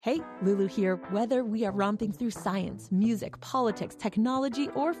Hey, Lulu here. Whether we are romping through science, music, politics, technology,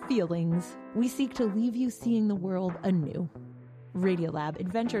 or feelings, we seek to leave you seeing the world anew. Radiolab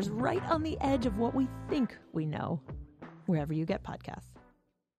adventures right on the edge of what we think we know, wherever you get podcasts.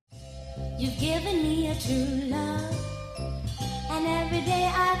 You've given me a true love, and every day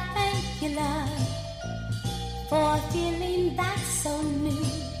I thank you, love, for a feeling that's so new,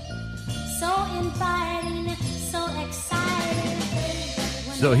 so inviting, so exciting.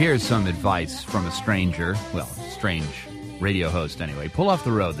 So here's some advice from a stranger, strange radio host anyway. Pull off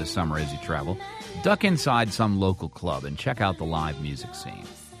the road this summer as you travel. Duck inside some local club and check out the live music scene.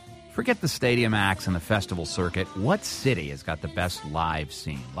 Forget the stadium acts and the festival circuit. What city has got the best live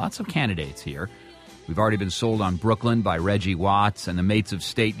scene? Lots of candidates here. We've already been sold on Brooklyn by Reggie Watts, and the Mates of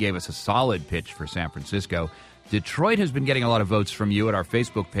State gave us a solid pitch for San Francisco. Detroit has been getting a lot of votes from you at our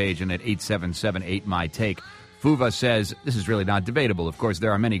Facebook page and at 877-8MY-TAKE. Fuva says, this is really not debatable. Of course,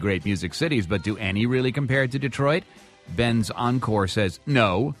 there are many great music cities, but do any really compare to Detroit? Ben's Encore says,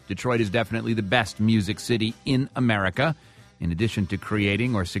 no, Detroit is definitely the best music city in America. In addition to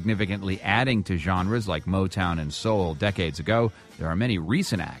creating or significantly adding to genres like Motown and soul decades ago, there are many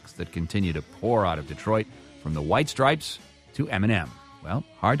recent acts that continue to pour out of Detroit, from the White Stripes to Eminem. Well,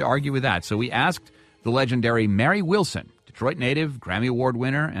 hard to argue with that. So we asked the legendary Mary Wilson, Detroit native, Grammy Award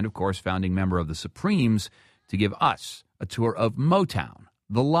winner, and of course founding member of the Supremes, to give us a tour of Motown,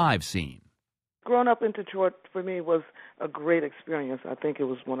 the live scene. Growing up in Detroit, for me, was a great experience. I think it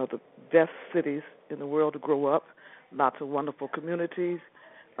was one of the best cities in the world to grow up. Lots of wonderful communities,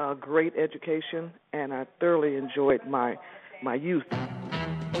 great education, and I thoroughly enjoyed my youth.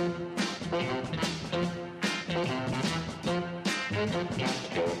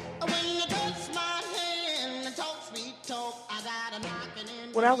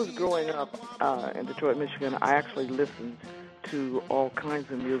 When I was growing up in Detroit, Michigan, I actually listened to all kinds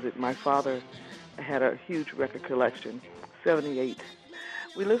of music. My father had a huge record collection, 78.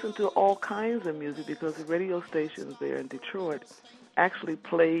 We listened to all kinds of music because the radio stations there in Detroit actually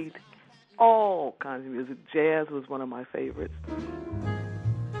played all kinds of music. Jazz was one of my favorites.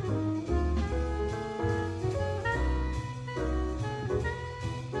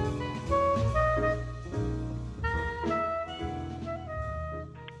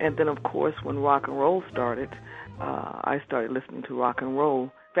 And then, of course, when rock and roll started, I started listening to rock and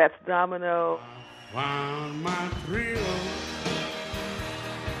roll. Fats Domino. Found my thrill.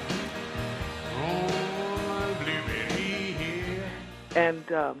 And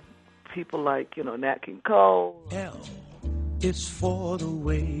people like, Nat King Cole. L is for the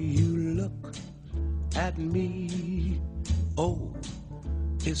way you look at me. O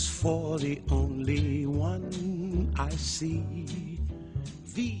is for the only one I see.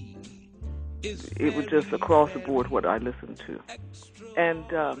 V is it was just across the board what I listened to. And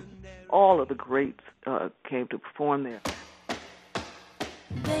all of the greats came to perform there.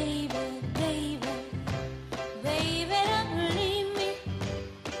 Baby, baby, baby, don't leave me.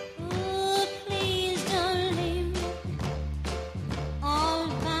 Ooh, please don't leave me all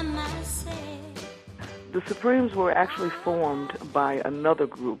by myself. The Supremes were actually formed by another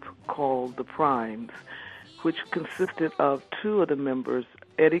group called the Primes, which consisted of two of the members,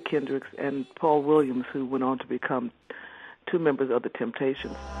 Eddie Kendricks and Paul Williams, who went on to become two members of the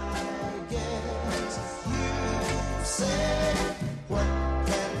Temptations.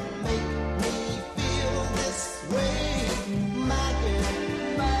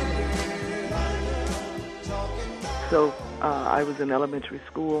 So I was in elementary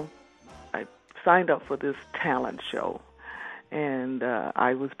school. I signed up for this talent show, and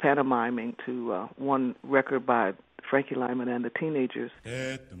I was pantomiming to one record by Frankie Lyman and the Teenagers.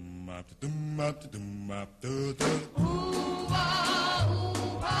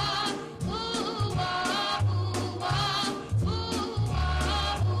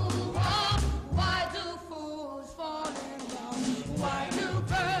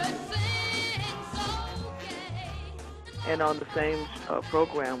 And on the same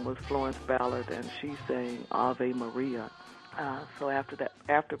program was Florence Ballard, and she sang Ave Maria. So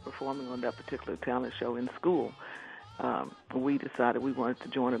after performing on that particular talent show in school, we decided we wanted to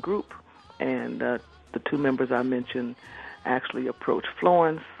join a group. And the two members I mentioned actually approached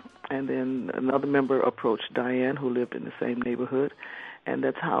Florence, and then another member approached Diane, who lived in the same neighborhood. And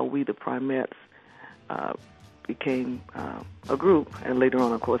that's how we, the Primettes, became a group. And later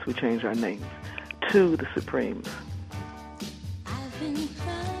on, of course, we changed our names to the Supremes. Been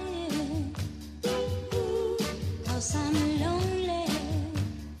crying, 'cause I'm lonely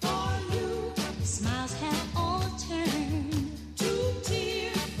for you. Smiles have all turned to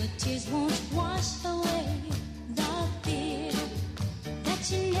tears, but tears won't wash away the fear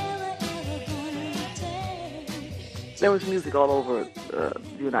that you never there was music all over the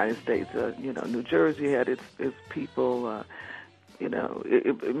United States. New Jersey had its people.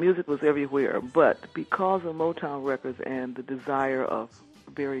 Music was everywhere. But because of Motown Records and the desire of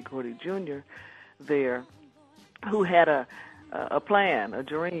Berry Gordy Jr. there, who had a plan, a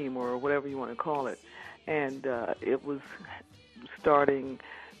dream, or whatever you want to call it, and it was starting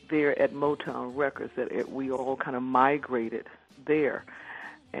there at Motown Records that we all kind of migrated there.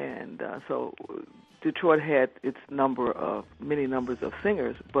 And so Detroit had its many numbers of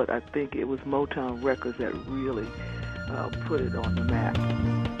singers, but I think it was Motown Records that really put it on the map.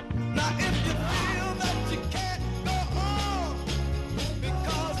 Now if you feel that you can't go on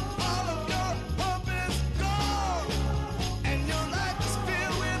because all of your hope is gone and your life is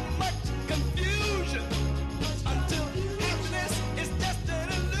filled with much confusion until happiness is just an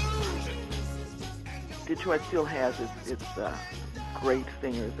illusion. Detroit still has its great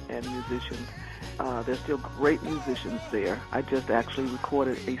singers and musicians. There's still great musicians there. I just actually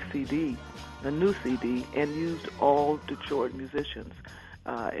recorded a new CD, and used all Detroit musicians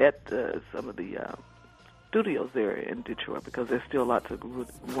at some of the studios there in Detroit, because there's still lots of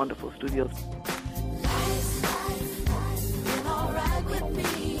wonderful studios. Life's been all right with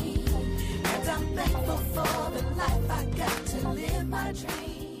me, and I'm thankful for the life I got to live my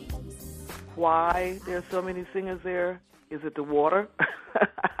dreams. Why there's so many singers there? Is it the water?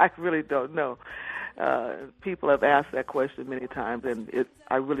 I really don't know. People have asked that question many times, and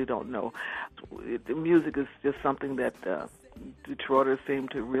I really don't know. The music is just something that Detroiters seem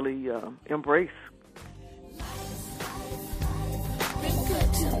to really embrace. Been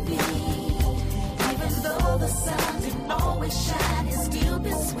good to me, even though the sun didn't always shine, it's still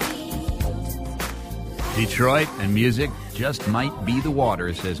been sweet. Detroit and music just might be the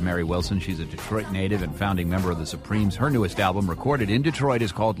water, says Mary Wilson. She's a Detroit native and founding member of the Supremes. Her newest album, recorded in Detroit,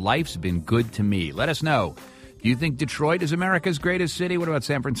 is called Life's Been Good to Me. Let us know. Do you think Detroit is America's greatest city? What about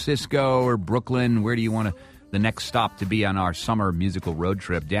San Francisco or Brooklyn? Where do you want the next stop to be on our summer musical road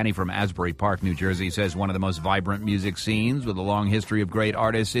trip? Danny from Asbury Park, New Jersey, says one of the most vibrant music scenes with a long history of great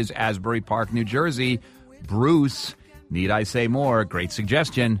artists is Asbury Park, New Jersey. Bruce, need I say more? Great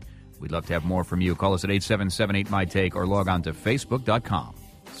suggestion. We'd love to have more from you. Call us at 877-8MY-TAKE or log on to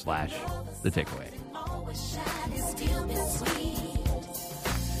Facebook.com/TheTakeaway.